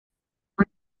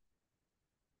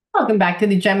Welcome back to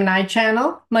the Gemini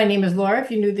channel. My name is Laura. If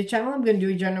you're new to the channel, I'm going to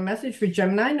do a general message for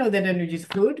Gemini. Know that energy is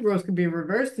fluid. Roles can be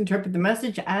reversed. Interpret the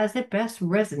message as it best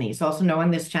resonates. Also know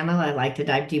on this channel, I like to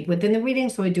dive deep within the reading,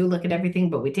 so I do look at everything,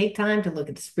 but we take time to look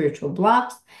at the spiritual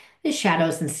blocks, the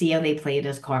shadows, and see how they play it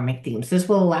as karmic themes. This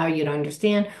will allow you to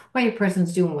understand why your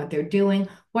person's doing what they're doing,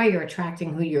 why you're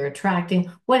attracting who you're attracting,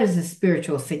 what is the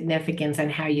spiritual significance,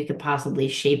 and how you could possibly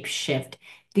shape shift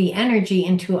the energy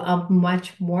into a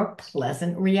much more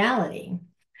pleasant reality.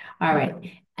 All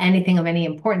right. Anything of any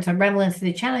importance or relevance to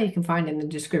the channel, you can find in the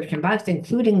description box,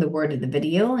 including the word of the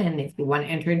video. And if you want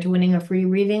to enter into winning a free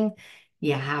reading,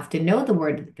 you have to know the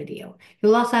word of the video.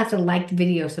 You'll also have to like the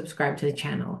video, subscribe to the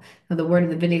channel. Now, the word of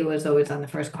the video is always on the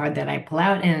first card that I pull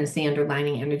out, and it's the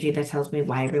underlining energy that tells me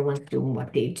why everyone's doing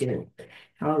what they do.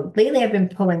 Now, lately, I've been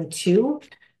pulling two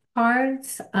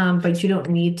cards, but you don't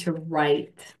need to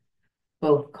write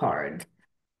both cards,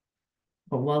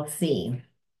 but we'll see.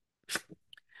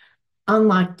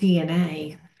 Unlock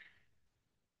DNA.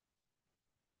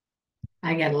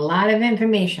 I got a lot of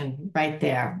information right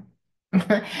there.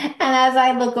 And as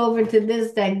I look over to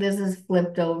this deck, this is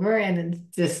flipped over and it's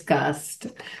discussed.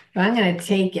 But I'm going to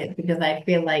take it because I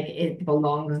feel like it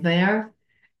belongs there.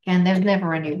 And there's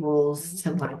never any rules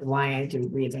to like why I do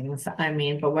readings. I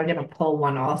mean, but we're going to pull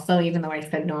one also, even though I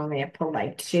said normally I pull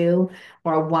like two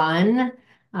or one.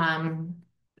 Um,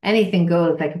 Anything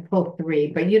goes. I can pull three,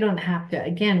 but you don't have to,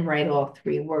 again, write all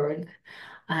three words.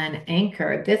 An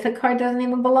anchor. This card doesn't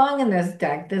even belong in this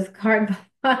deck. This card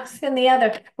belongs in the other.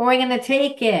 But we're going to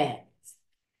take it.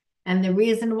 And the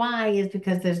reason why is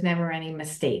because there's never any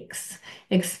mistakes,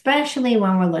 especially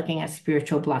when we're looking at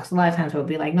spiritual blocks. A lot of times we'll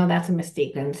be like, no, that's a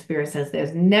mistake. And the spirit says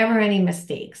there's never any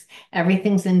mistakes.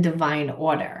 Everything's in divine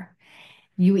order.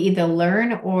 You either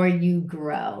learn or you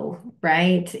grow,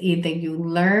 right? Either you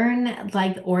learn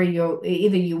like, or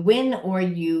either you win or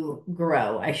you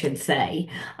grow, I should say.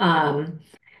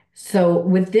 So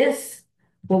with this,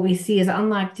 what we see is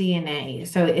unlocked DNA.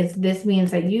 So this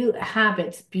means that you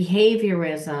habits,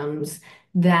 behaviorisms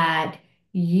that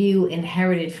you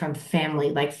inherited from family,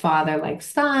 like father, like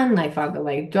son, like father,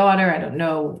 like daughter. I don't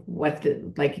know what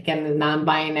the like again, the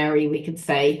non-binary we could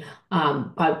say.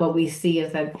 But what we see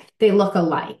is that they look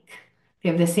alike. They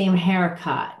have the same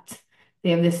haircut. They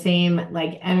have the same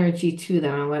like energy to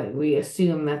them. And what we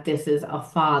assume that this is a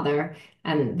father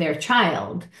and their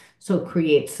child. So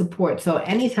create support. So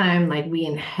anytime like we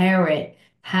inherit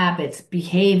habits,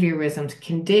 behaviorisms,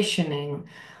 conditioning,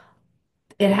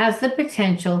 it has the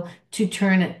potential to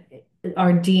turn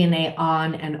our DNA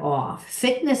on and off.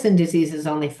 Sickness and disease is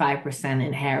only 5%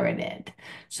 inherited.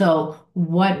 So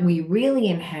what we really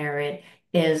inherit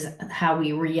is how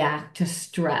we react to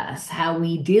stress, how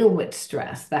we deal with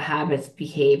stress, the habits,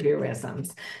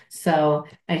 behaviorisms. So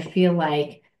I feel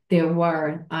like there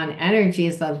were on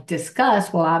energies of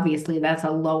disgust. Well, obviously that's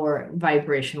a lower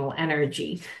vibrational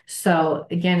energy. So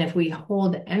again, if we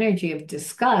hold energy of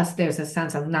disgust, there's a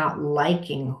sense of not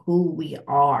liking who we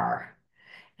are.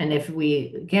 And if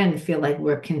we, again, feel like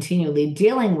we're continually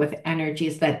dealing with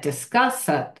energies that disgust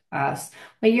us,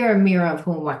 well, you're a mirror of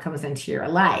whom what comes into your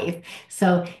life.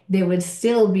 So there would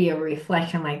still be a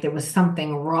reflection like there was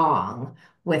something wrong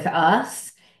with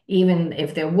us. Even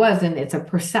if there wasn't, it's a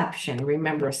perception.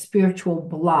 Remember, a spiritual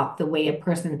block, the way a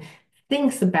person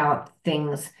thinks about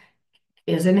things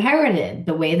is inherited,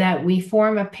 the way that we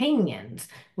form opinions.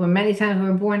 Well, many times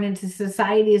we're born into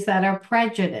societies that are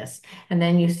prejudiced, and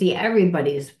then you see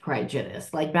everybody's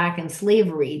prejudice, like back in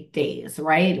slavery days,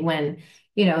 right? When,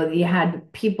 you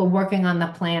had people working on the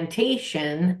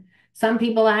plantation, some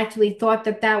people actually thought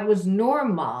that that was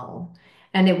normal.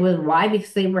 And it was why?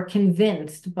 Because they were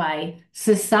convinced by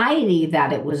society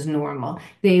that it was normal.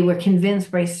 They were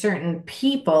convinced by certain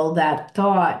people that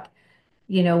thought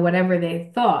whatever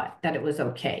they thought that it was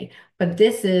okay. But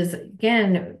this is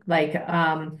again like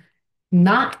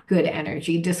not good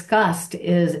energy. Disgust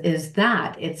is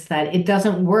that it's that it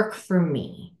doesn't work for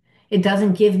me. It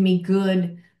doesn't give me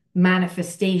good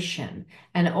manifestation.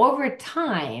 And over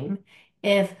time,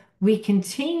 if we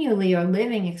continually are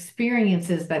living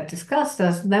experiences that disgust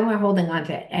us, then we're holding on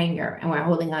to anger and we're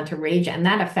holding on to rage, and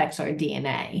that affects our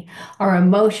DNA. Our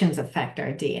emotions affect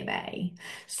our DNA.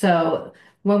 So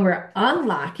when we're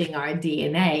unlocking our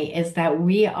DNA is that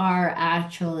we are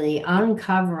actually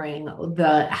uncovering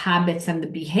the habits and the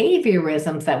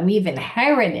behaviorisms that we've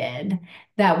inherited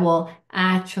that will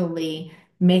actually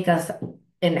make us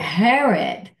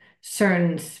inherit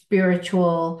certain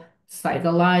spiritual,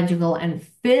 psychological, and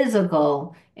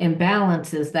physical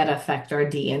imbalances that affect our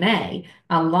DNA.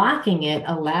 Unlocking it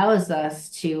allows us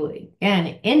to,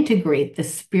 again, integrate the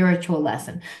spiritual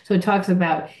lesson. So it talks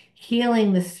about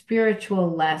healing the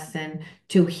spiritual lesson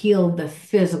to heal the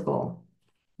physical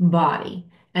body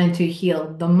and to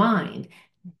heal the mind.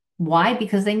 Why?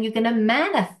 Because then you're going to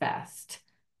manifest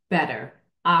better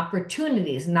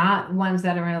opportunities, not ones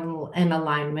that are in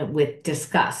alignment with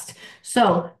disgust.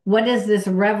 So, what is this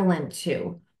relevant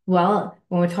to? Well,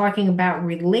 when we're talking about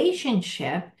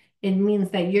relationship, it means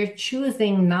that you're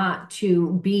choosing not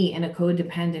to be in a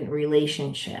codependent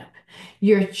relationship.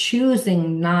 You're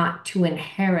choosing not to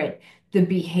inherit the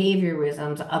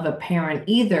behaviorisms of a parent,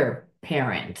 either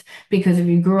parent, because if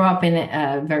you grew up in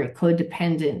a very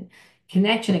codependent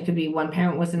connection. It could be one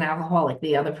parent was an alcoholic,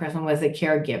 the other person was a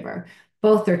caregiver.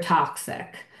 Both are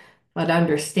toxic, but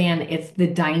understand it's the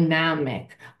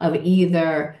dynamic of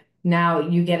either now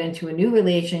you get into a new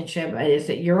relationship, is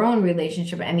it your own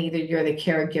relationship, and either you're the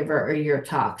caregiver or you're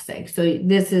toxic. So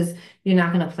this is, you're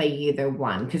not going to play either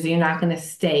one because you're not going to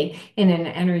stay in an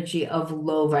energy of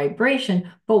low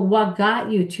vibration. But what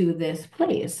got you to this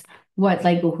place?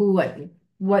 Who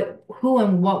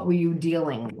and what were you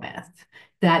dealing with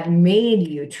that made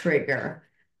you trigger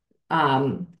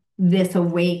um, this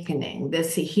awakening,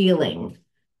 this healing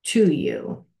to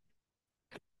you?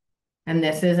 And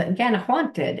this is again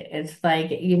haunted. It's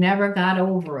like you never got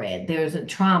over it. There's a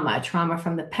trauma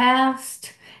from the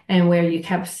past, and where you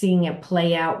kept seeing it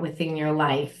play out within your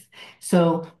life.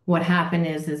 So what happened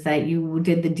is that you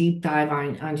did the deep dive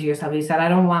onto yourself. You said, I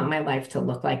don't want my life to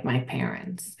look like my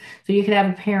parents. So you could have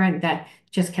a parent that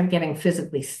just kept getting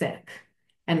physically sick.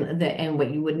 And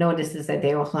what you would notice is that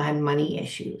they also had money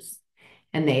issues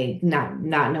and they not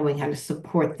knowing how to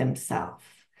support themselves,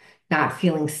 not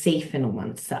feeling safe in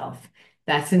oneself.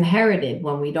 That's inherited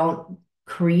when we don't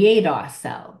create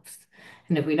ourselves.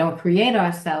 And if we don't create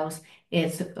ourselves,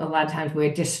 it's a lot of times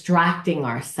we're distracting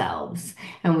ourselves,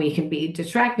 and we can be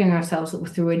distracting ourselves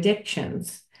through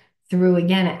addictions, through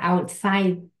again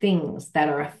outside things that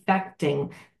are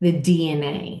affecting the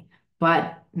DNA,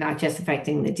 but not just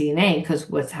affecting the DNA, because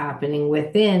what's happening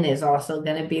within is also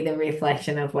going to be the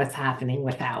reflection of what's happening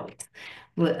without.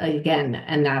 Again,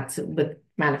 and that's what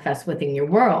manifests within your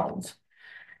world.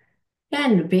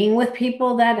 Again, being with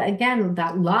people that, again,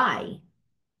 that lie.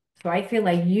 So I feel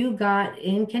like you got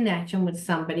in connection with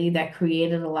somebody that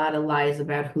created a lot of lies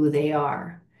about who they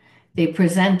are. They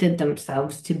presented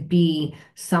themselves to be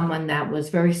someone that was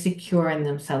very secure in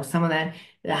themselves, someone that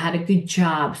had a good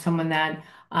job, someone that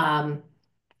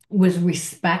was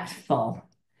respectful.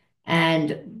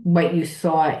 And what you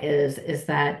saw is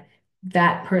that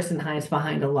that person hides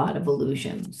behind a lot of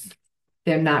illusions.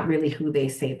 They're not really who they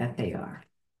say that they are.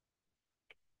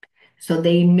 So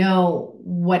they know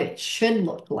what it should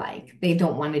look like. They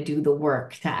don't want to do the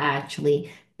work to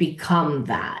actually become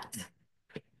that.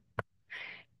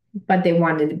 But they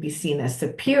wanted to be seen as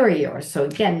superior. So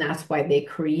again, that's why they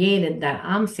created that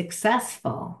I'm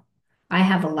successful. I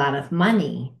have a lot of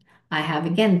money. I have,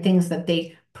 again, things that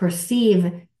they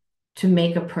perceive to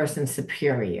make a person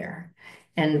superior.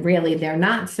 And really, they're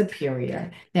not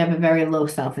superior. They have a very low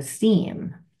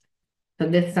self-esteem. So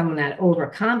this is someone that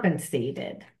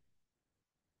overcompensated.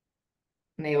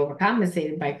 And they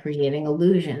overcompensated by creating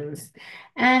illusions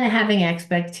and having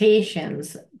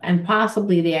expectations, and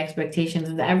possibly the expectations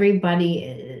of everybody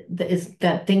is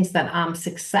that thinks that I'm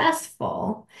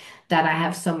successful, that I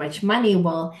have so much money.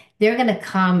 Well, they're going to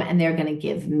come and they're going to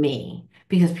give me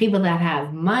because people that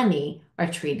have money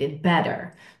are treated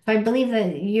better. So I believe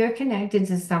that you're connected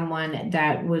to someone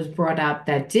that was brought up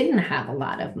that didn't have a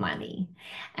lot of money,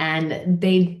 and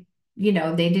they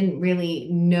didn't really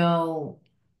know,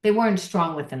 they weren't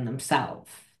strong within themselves.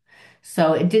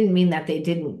 So it didn't mean that they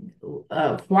didn't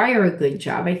acquire a good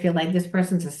job. I feel like this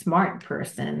person's a smart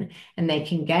person and they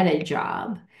can get a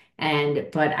job.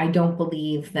 But I don't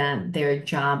believe that their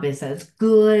job is as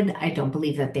good. I don't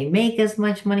believe that they make as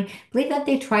much money. I believe that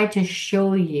they try to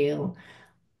show you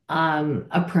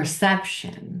a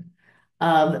perception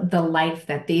of the life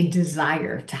that they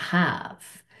desire to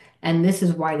have. And this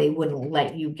is why they wouldn't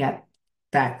let you get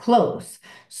that close.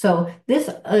 So this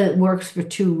works for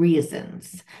two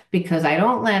reasons, because I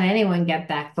don't let anyone get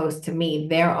that close to me.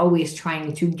 They're always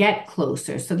trying to get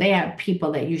closer. So they have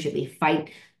people that usually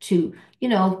fight to,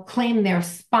 claim their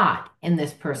spot in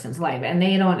this person's life. And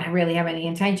they don't really have any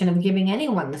intention of giving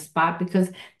anyone the spot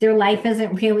because their life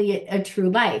isn't really a true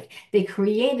life. They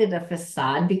created a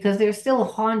facade because they're still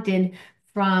haunted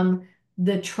from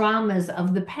the traumas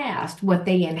of the past, what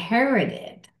they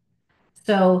inherited.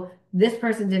 So this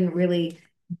person didn't really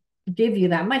give you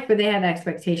that much, but they had an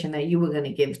expectation that you were going to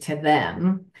give to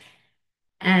them.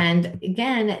 And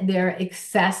again, their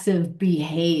excessive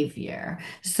behavior.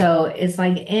 So it's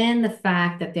like in the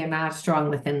fact that they're not strong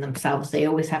within themselves, they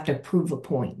always have to prove a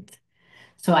point.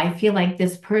 So I feel like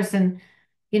this person,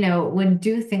 would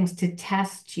do things to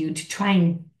test you, to try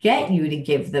and get you to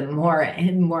give them more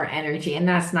and more energy. And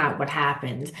that's not what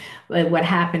happened. But what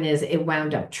happened is it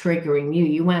wound up triggering you.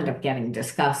 You wound up getting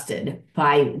disgusted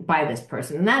by this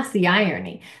person. And that's the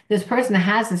irony. This person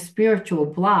has a spiritual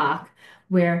block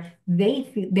where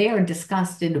they are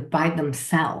disgusted by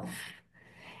themselves.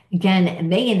 Again, and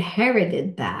they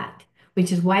inherited that,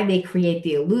 which is why they create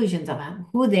the illusions of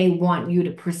who they want you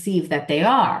to perceive that they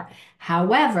are.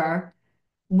 However,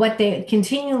 what they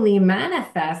continually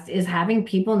manifest is having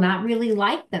people not really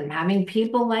like them, having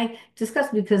people like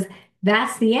disgust because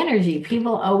that's the energy.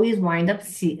 People always wind up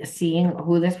seeing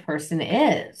who this person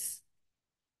is.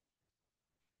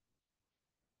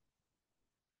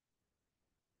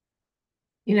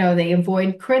 They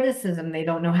avoid criticism. They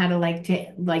don't know how to like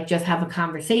just have a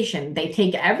conversation. They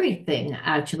take everything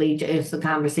actually as a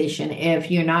conversation. If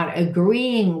you're not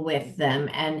agreeing with them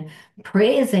and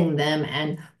praising them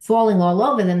and falling all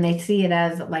over them, they see it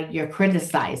as like you're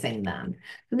criticizing them.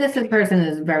 Person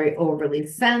is very overly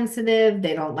sensitive.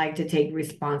 They don't like to take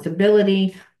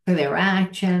responsibility for their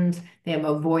actions. They have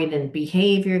avoidant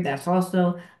behavior. That's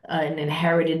also an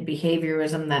inherited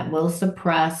behaviorism that will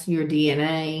suppress your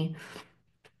DNA.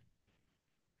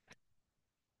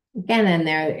 Again, and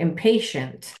they're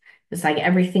impatient. It's like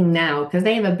everything now because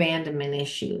they have abandonment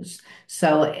issues.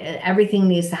 So everything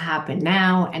needs to happen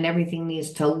now and everything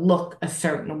needs to look a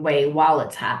certain way while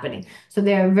it's happening. So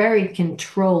they're very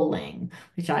controlling,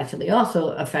 which actually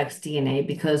also affects DNA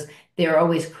because they're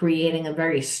always creating a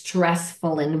very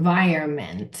stressful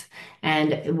environment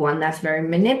and one that's very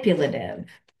manipulative.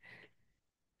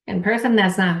 And person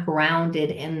that's not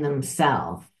grounded in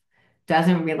themselves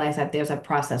doesn't realize that there's a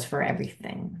process for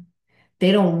everything.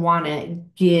 They don't want to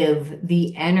give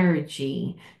the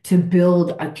energy to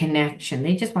build a connection.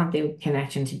 They just want the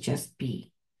connection to just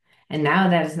be. And now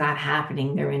that is not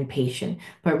happening, they're impatient.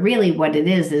 But really what it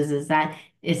is that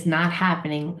it's not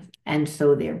happening. And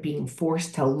so they're being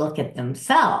forced to look at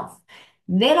themselves.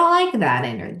 They don't like that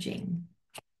energy.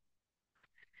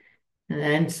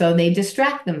 And so they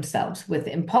distract themselves with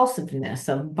impulsiveness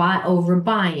of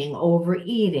overbuying,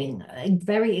 overeating,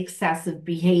 very excessive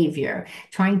behavior,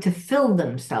 trying to fill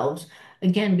themselves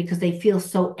again because they feel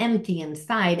so empty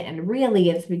inside. And really,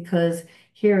 it's because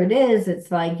here it is.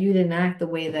 It's like you didn't act the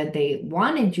way that they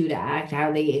wanted you to act,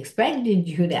 how they expected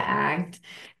you to act.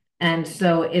 And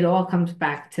so it all comes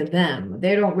back to them.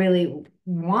 They don't really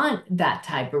want that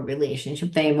type of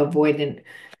relationship. They have avoidant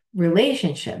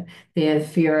relationship. They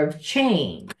have fear of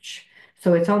change.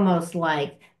 So it's almost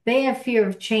like they have fear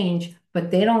of change, but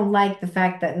they don't like the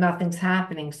fact that nothing's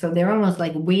happening. So they're almost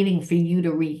like waiting for you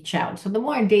to reach out. So the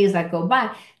more days that go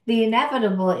by, the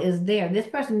inevitable is there. This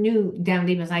person knew down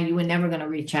deep inside you were never going to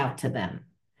reach out to them.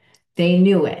 They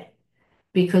knew it.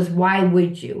 Because why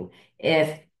would you?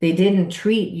 If they didn't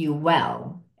treat you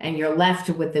well and you're left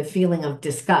with the feeling of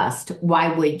disgust, why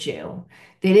would you?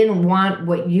 They didn't want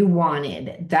what you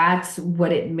wanted. That's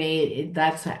what it made,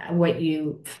 that's what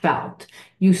you felt.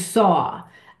 You saw,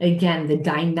 again, the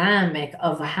dynamic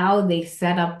of how they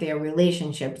set up their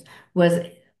relationships was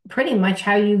pretty much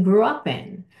how you grew up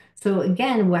in. So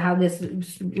again, how this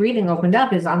reading opened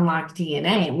up is unlocked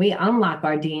DNA. And we unlock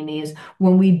our DNAs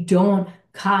when we don't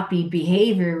copy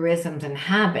behaviorisms and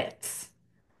habits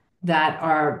that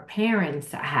our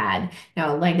parents had.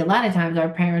 Now, like a lot of times, our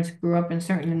parents grew up in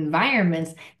certain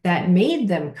environments that made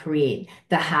them create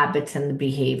the habits and the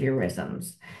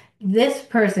behaviorisms. This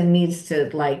person needs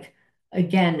to, like,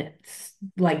 again,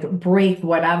 like break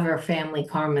whatever family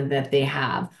karma that they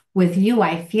have. With you,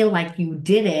 I feel like you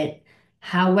did it.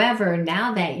 However,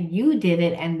 now that you did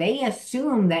it and they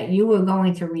assume that you were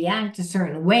going to react a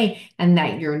certain way and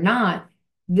that you're not,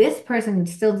 this person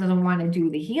still doesn't want to do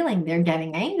the healing. They're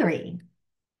getting angry,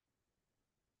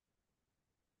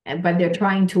 but they're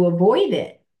trying to avoid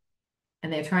it.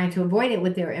 And they're trying to avoid it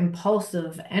with their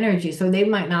impulsive energy. So they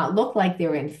might not look like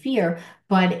they're in fear,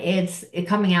 but it's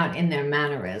coming out in their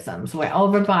mannerisms. We're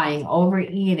overbuying,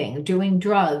 overeating, doing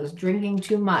drugs, drinking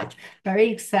too much, very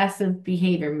excessive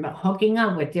behavior, hooking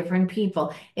up with different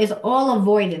people. It's all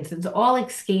avoidance. It's all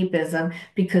escapism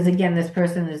because, again, this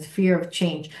person is fear of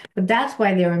change. But that's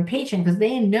why they're impatient because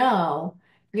they know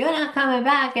you're not coming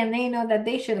back and they know that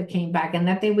they should have came back and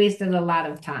that they wasted a lot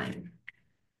of time.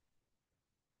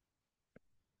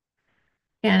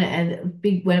 And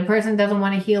when a person doesn't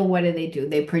want to heal, what do?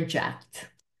 They project.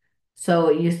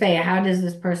 So you say, how does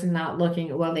this person not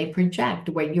looking? Well, they project.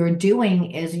 What you're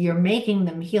doing is you're making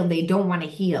them heal. They don't want to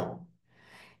heal.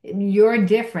 You're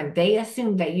different. They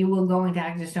assume that you will go into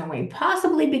act a certain way,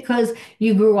 possibly because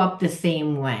you grew up the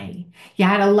same way. You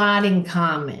had a lot in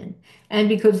common. And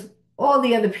because all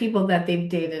the other people that they've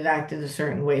dated acted a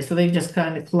certain way. So they just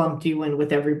kind of clumped you in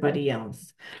with everybody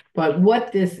else. But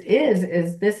what this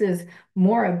is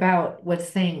more about what's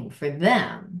saying for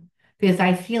them. Because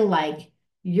I feel like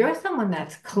you're someone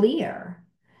that's clear.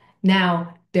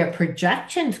 Now, their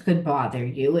projections could bother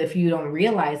you if you don't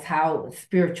realize how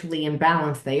spiritually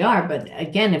imbalanced they are. But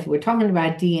again, if we're talking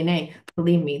about DNA,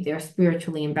 believe me, they're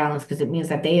spiritually imbalanced because it means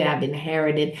that they have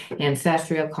inherited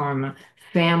ancestral karma,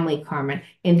 family karma,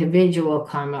 individual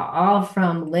karma, all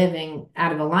from living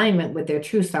out of alignment with their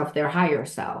true self, their higher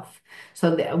self.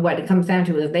 So what it comes down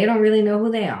to is they don't really know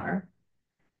who they are.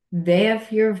 They have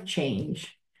fear of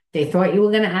change. They thought you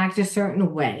were going to act a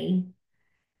certain way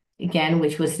again,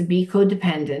 which was to be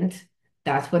codependent.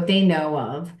 That's what they know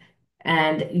of.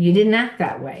 And you didn't act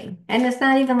that way. And it's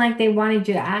not even like they wanted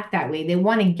you to act that way. They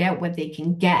want to get what they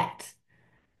can get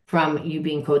from you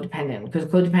being codependent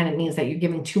because codependent means that you're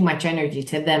giving too much energy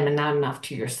to them and not enough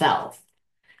to yourself.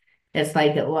 It's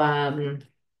like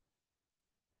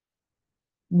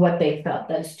what they felt.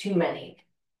 That's too many.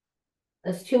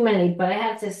 That's too many. But I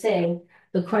have to say,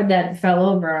 the card that fell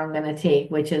over, I'm going to take,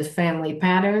 which is family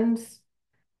patterns.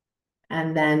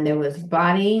 And then there was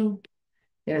body.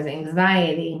 There's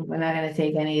anxiety. We're not going to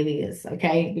take any of these,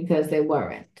 okay? Because they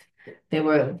weren't. They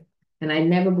were, and I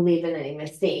never believe in any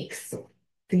mistakes.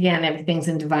 Again, everything's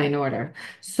in divine order.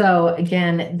 So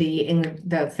again,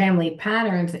 the family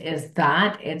patterns is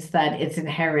that it's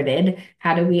inherited.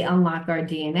 How do we unlock our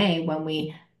DNA when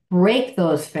we break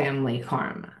those family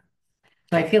karma?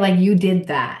 So I feel like you did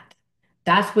that.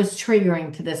 That's what's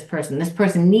triggering to this person. This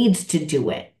person needs to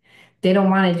do it. They don't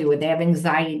want to do it. They have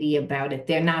anxiety about it.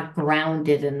 They're not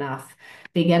grounded enough.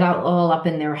 They get all up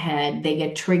in their head. They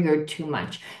get triggered too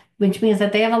much, which means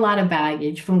that they have a lot of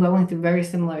baggage from going through very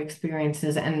similar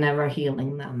experiences and never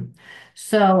healing them.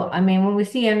 So, I mean, when we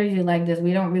see energy like this,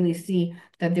 we don't really see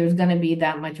that there's going to be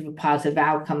that much of a positive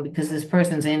outcome because this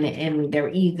person's in their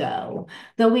ego.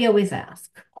 Though we always ask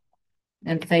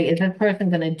and say, is this person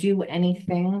going to do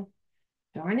anything?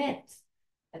 Darn it.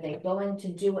 Are they going to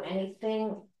do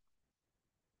anything?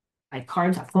 My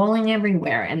cards are falling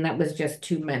everywhere. And that was just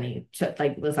too many. So,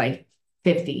 like, it was like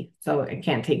 50. So I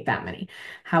can't take that many.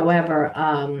 However,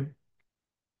 I'm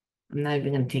not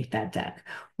even going to take that deck.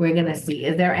 We're going to see,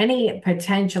 is there any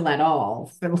potential at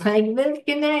all for like this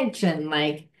connection?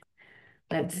 Like,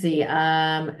 let's see,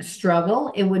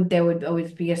 struggle. There would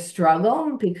always be a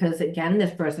struggle because again,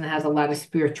 this person has a lot of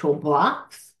spiritual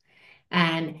blocks.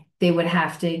 And they would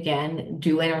have to, again,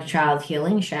 do inner child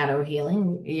healing, shadow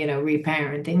healing,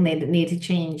 reparenting. They need to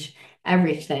change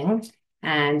everything.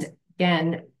 And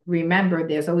again, remember,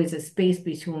 there's always a space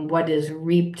between what is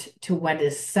reaped to what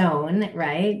is sown,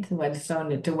 right? What is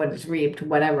sown to what is reaped,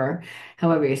 whatever,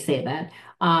 however you say that.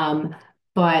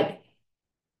 But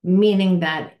meaning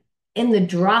that in the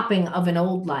dropping of an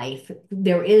old life,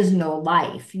 there is no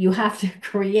life. You have to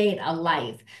create a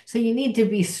life. So you need to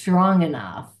be strong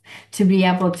enough to be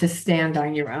able to stand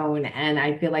on your own. And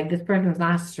I feel like this person's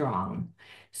not strong.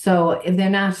 So if they're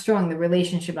not strong, the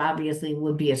relationship obviously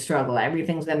would be a struggle.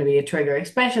 Everything's going to be a trigger,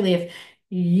 especially if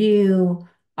you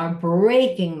are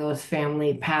breaking those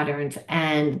family patterns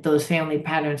and those family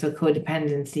patterns of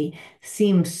codependency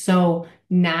seem so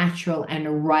natural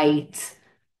and right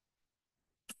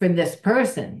for this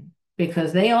person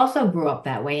because they also grew up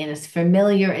that way and it's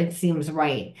familiar, it seems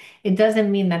right. It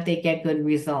doesn't mean that they get good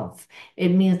results. It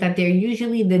means that they're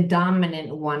usually the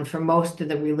dominant one for most of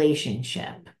the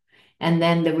relationship. And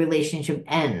then the relationship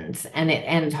ends and it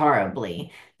ends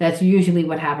horribly. That's usually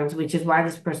what happens, which is why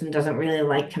this person doesn't really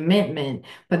like commitment,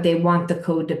 but they want the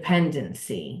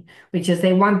codependency, which is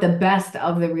they want the best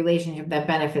of the relationship that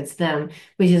benefits them,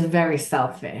 which is very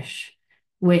selfish,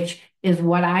 which is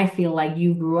what I feel like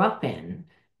you grew up in.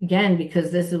 Again,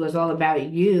 because this was all about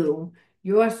you,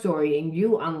 your story, and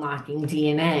you unlocking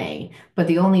DNA. But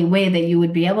the only way that you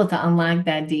would be able to unlock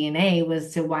that DNA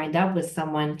was to wind up with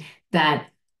someone that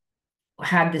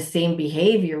had the same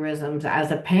behaviorisms as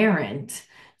a parent.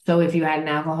 So if you had an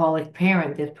alcoholic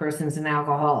parent, this person's an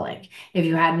alcoholic. If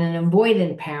you had an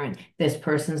avoidant parent, this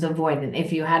person's avoidant.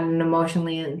 If you had an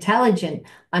emotionally unintelligent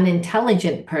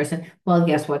person, well,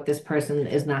 guess what? This person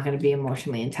is not going to be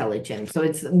emotionally intelligent. So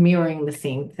it's mirroring the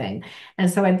same thing. And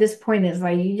so at this point, it's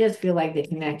like you just feel like the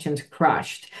connection's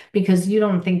crushed because you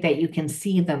don't think that you can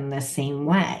see them the same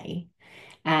way.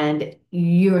 And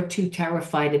you're too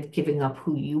terrified of giving up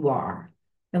who you are.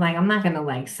 You're like, I'm not gonna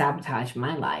like sabotage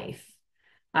my life.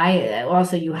 I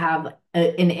also you have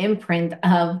an imprint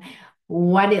of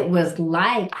what it was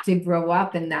like to grow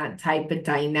up in that type of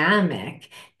dynamic,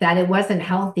 that it wasn't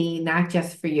healthy, not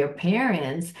just for your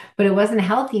parents, but it wasn't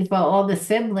healthy for all the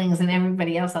siblings and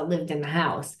everybody else that lived in the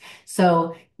house.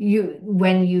 So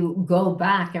when you go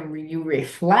back and you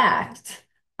reflect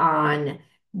on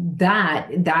that,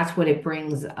 that's what it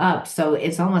brings up. So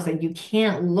it's almost like you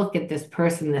can't look at this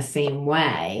person the same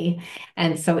way.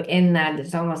 And so in that,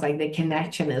 it's almost like the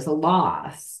connection is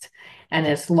lost. And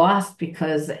it's lost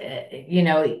because,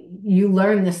 you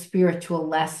learn the spiritual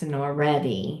lesson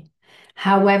already.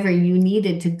 However, you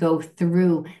needed to go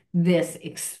through this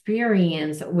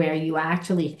experience where you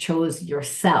actually chose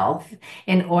yourself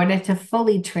in order to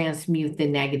fully transmute the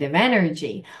negative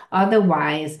energy.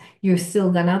 Otherwise, you're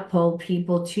still going to pull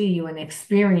people to you and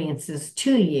experiences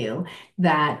to you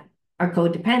that are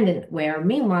codependent, where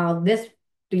meanwhile, the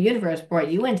universe brought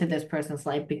you into this person's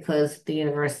life because the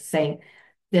universe is saying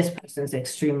this person's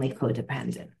extremely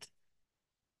codependent,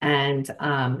 and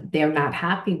they're not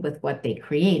happy with what they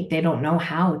create. They don't know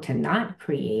how to not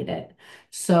create it.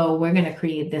 So we're going to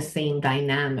create the same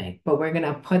dynamic, but we're going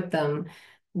to put them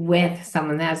with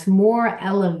someone that's more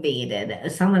elevated,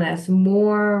 someone that's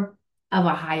more of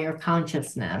a higher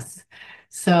consciousness.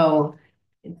 So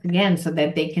again, so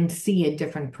that they can see a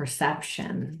different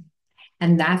perception.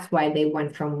 And that's why they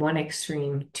went from one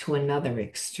extreme to another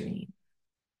extreme,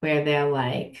 where they're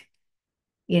like,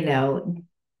 you know,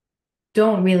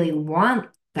 don't really want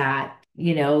that,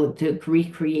 to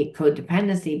recreate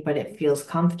codependency, but it feels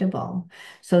comfortable.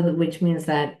 So that, which means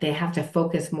that they have to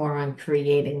focus more on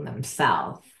creating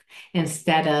themselves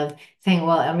instead of saying,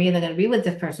 well, I'm either going to be with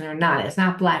this person or not. It's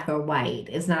not black or white.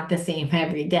 It's not the same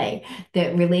every day.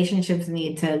 That relationships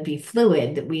need to be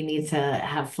fluid. We need to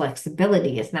have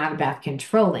flexibility. It's not about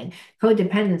controlling.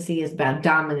 Codependency is about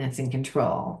dominance and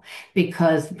control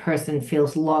because the person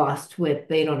feels lost with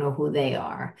they don't know who they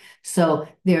are. So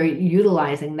they're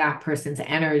utilizing that person's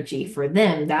energy for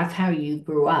them. That's how you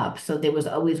grew up. So there was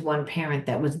always one parent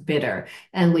that was bitter,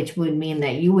 and which would mean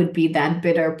that you would be that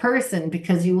bitter person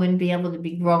because you wouldn't be able to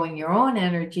be growing your own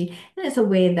energy. And it's a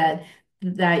way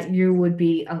that you would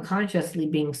be unconsciously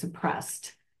being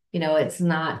suppressed. It's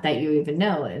not that you even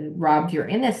know it robbed your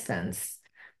innocence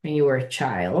when you were a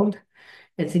child.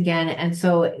 It's again, and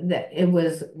so that it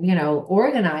was,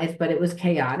 organized, but it was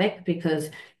chaotic because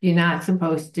you're not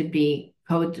supposed to be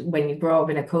code when you grow up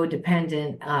in a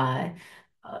codependent uh,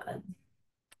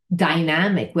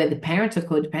 dynamic where the parents are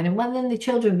codependent. Well, then the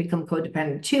children become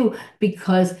codependent too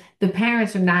because the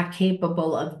parents are not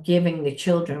capable of giving the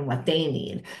children what they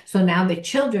need. So now the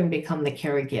children become the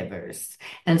caregivers.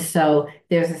 And so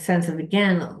there's a sense of,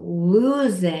 again,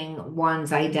 losing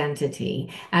one's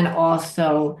identity and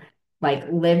also like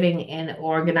living in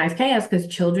organized chaos because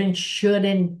children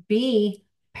shouldn't be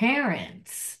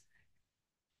parents.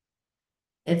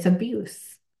 It's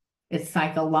abuse. It's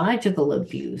psychological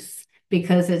abuse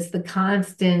because it's the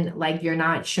constant, like you're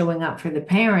not showing up for the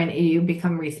parent, you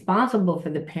become responsible for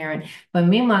the parent. But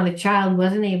meanwhile, the child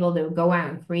wasn't able to go out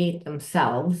and create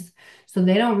themselves. So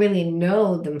they don't really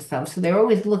know themselves. So they're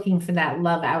always looking for that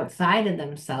love outside of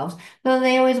themselves. So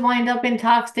they always wind up in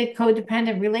toxic,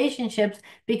 codependent relationships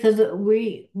because if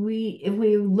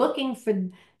we're looking for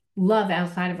love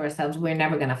outside of ourselves, we're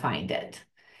never going to find it.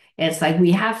 It's like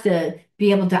we have to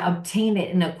be able to obtain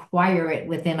it and acquire it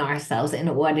within ourselves in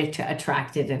order to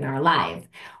attract it in our life.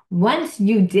 Once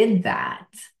you did that,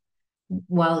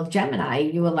 well, Gemini,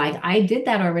 you were like, I did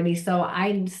that already, so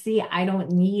I see I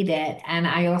don't need it. And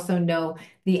I also know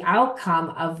the outcome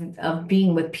of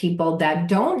being with people that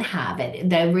don't have it.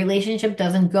 The relationship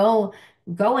doesn't go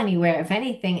anywhere. If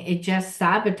anything, it just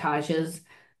sabotages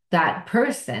that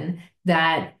person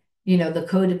that, the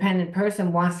codependent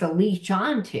person wants to leech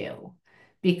onto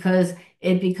because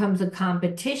it becomes a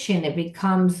competition. It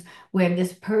becomes where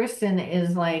this person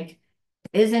is like,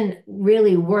 isn't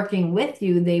really working with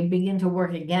you, they begin to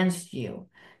work against you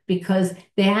because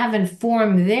they haven't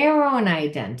formed their own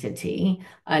identity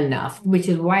enough, which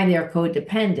is why they're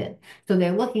codependent. So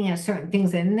they're looking at certain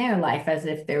things in their life as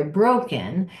if they're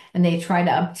broken and they try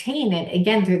to obtain it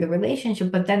again through the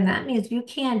relationship. But then that means you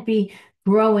can't be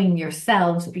growing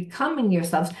yourselves, becoming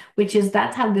yourselves, which is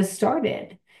that's how this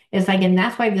started. It's like, and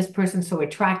that's why this person's so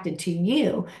attracted to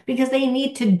you because they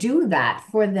need to do that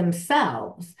for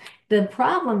themselves. The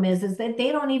problem is that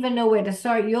they don't even know where to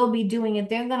start. You'll be doing it.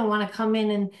 They're going to want to come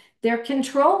in and they're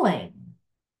controlling.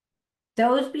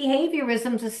 Those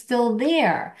behaviorisms are still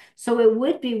there. So it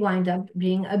would be wind up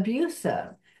being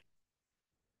abusive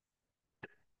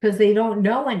because they don't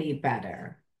know any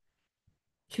better.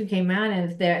 two came out and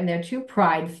it's there and they're too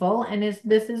prideful and it's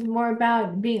this is more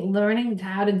about being learning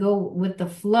how to go with the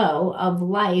flow of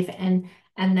life and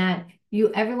that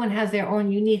you everyone has their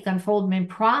own unique unfoldment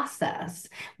process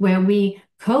where we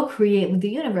co-create with the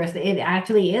universe. It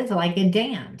actually is like a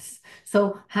dance.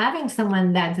 So having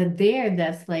someone that's there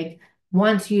that's like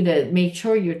wants you to make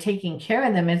sure you're taking care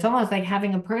of them, it's almost like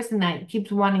having a person that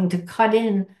keeps wanting to cut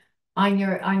in on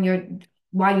your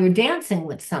while you're dancing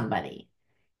with somebody.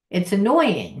 It's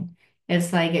annoying.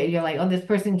 It's like you're like, oh, this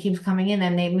person keeps coming in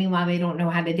and meanwhile they don't know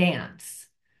how to dance.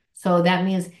 So that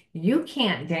means you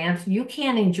can't dance, you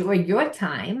can't enjoy your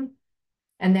time,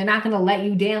 and they're not going to let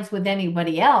you dance with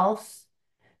anybody else.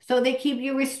 So they keep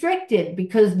you restricted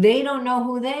because they don't know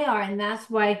who they are. And that's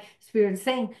why Spirit's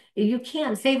saying you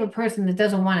can't save a person that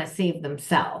doesn't want to save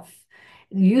themselves.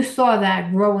 You saw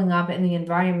that growing up in the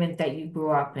environment that you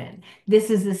grew up in. This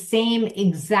is the same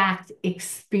exact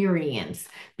experience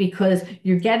because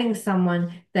you're getting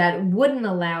someone that wouldn't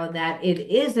allow that. It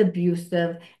is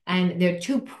abusive and they're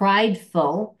too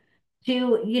prideful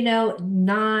to,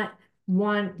 not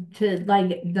want to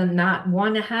not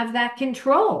want to have that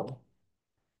control.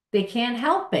 They can't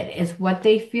help it. It's what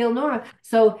they feel normal.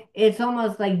 So it's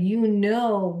almost like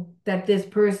that this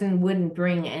person wouldn't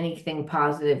bring anything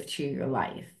positive to your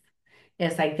life.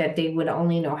 It's like that they would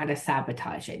only know how to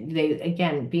sabotage it. They,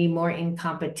 again, be more in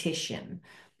competition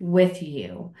with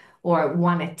you or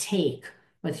want to take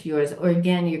what's yours. Or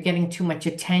again, you're getting too much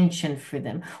attention for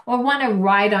them or want to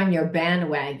ride on your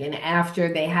bandwagon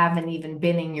after they haven't even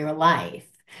been in your life.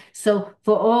 So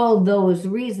for all those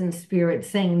reasons, Spirit's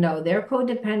saying no, they're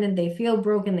codependent. They feel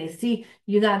broken. They see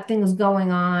you got things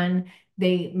going on.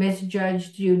 They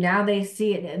misjudged you. Now they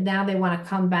see it. Now they want to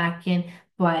come back in.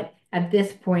 But at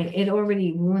this point, it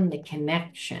already ruined the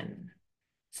connection.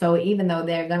 So even though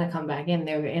they're going to come back in,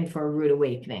 they're in for a rude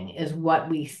awakening, is what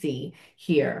we see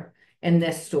here in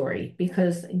this story.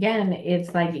 Because again,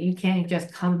 it's like you can't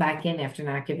just come back in after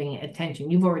not giving it attention.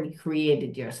 You've already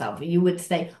created yourself. You would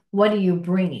say, what are you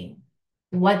bringing?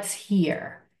 What's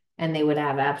here? And they would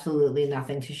have absolutely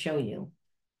nothing to show you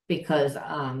because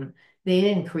they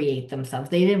didn't create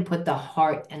themselves. They didn't put the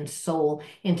heart and soul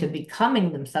into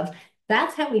becoming themselves.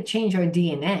 That's how we change our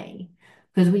DNA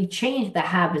because we change the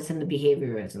habits and the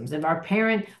behaviorisms. If our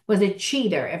parent was a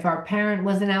cheater, if our parent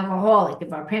was an alcoholic,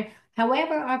 if our parent,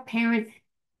 however, our parent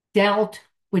dealt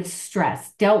with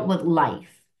stress, dealt with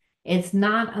life, it's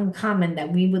not uncommon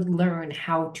that we would learn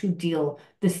how to deal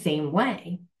the same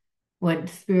way. What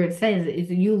Spirit says is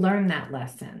you learn that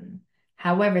lesson.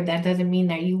 However, that doesn't mean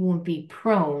that you won't be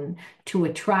prone to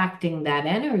attracting that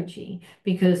energy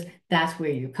because that's where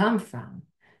you come from.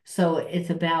 So it's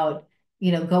about,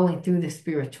 going through the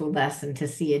spiritual lesson to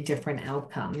see a different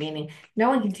outcome, meaning no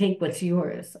one can take what's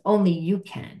yours, only you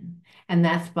can. And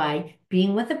that's by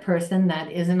being with a person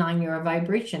that isn't on your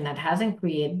vibration, that hasn't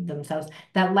created themselves,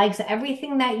 that likes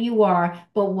everything that you are,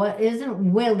 but what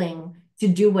isn't willing to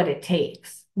do what it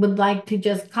takes, would like to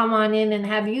just come on in and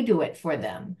have you do it for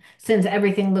them since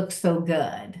everything looks so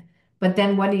good. But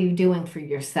then what are you doing for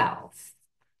yourself?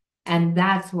 And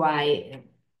that's why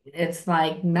it's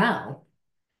like, no.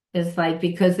 It's like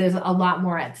because there's a lot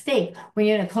more at stake. When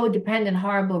you're in a codependent,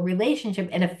 horrible relationship,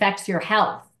 it affects your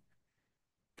health.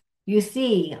 You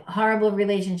see horrible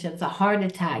relationships, a heart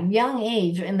attack, young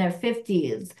age in their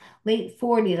 50s, late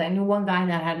 40s. I knew one guy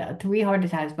that had three heart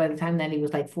attacks by the time that he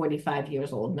was like 45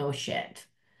 years old. No shit.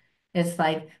 It's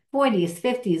like 40s,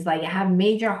 50s, like have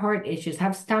major heart issues,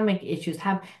 have stomach issues,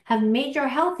 have major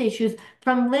health issues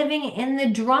from living in the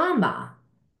drama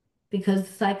because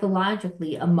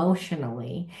psychologically,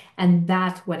 emotionally, and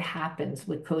that's what happens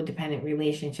with codependent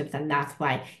relationships. And that's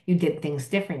why you did things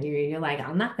different. You're like,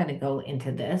 I'm not going to go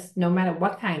into this, no matter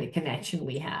what kind of connection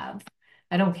we have.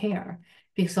 I don't care.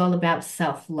 Because it's all about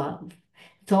self-love.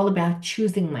 It's all about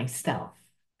choosing myself.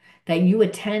 That you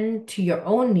attend to your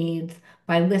own needs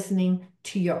by listening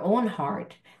to your own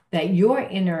heart, that your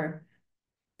inner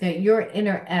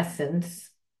essence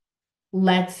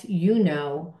lets you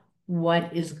know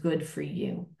what is good for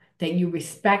you, that you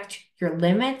respect your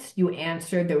limits, you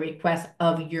answer the request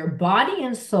of your body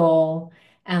and soul,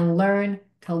 and learn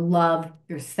to love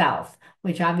yourself,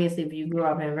 which obviously, if you grew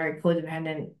up in a very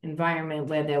codependent environment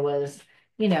where there was,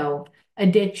 you know,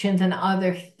 addictions and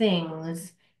other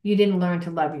things, you didn't learn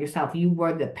to love yourself. You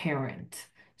were the parent.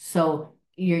 So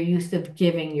you're used to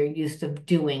giving, you're used to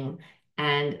doing,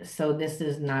 And so this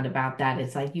is not about that.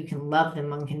 It's like you can love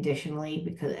them unconditionally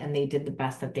because, and they did the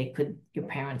best that they could, your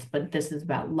parents, but this is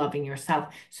about loving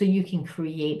yourself so you can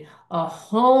create a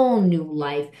whole new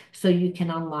life so you can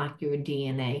unlock your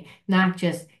DNA, not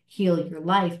just heal your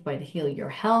life, but heal your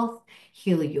health,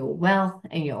 heal your wealth,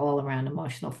 and your all around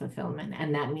emotional fulfillment.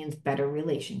 And that means better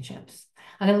relationships.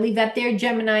 I'm going to leave that there,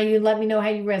 Gemini. You let me know how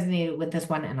you resonated with this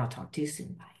one, and I'll talk to you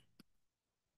soon. Bye.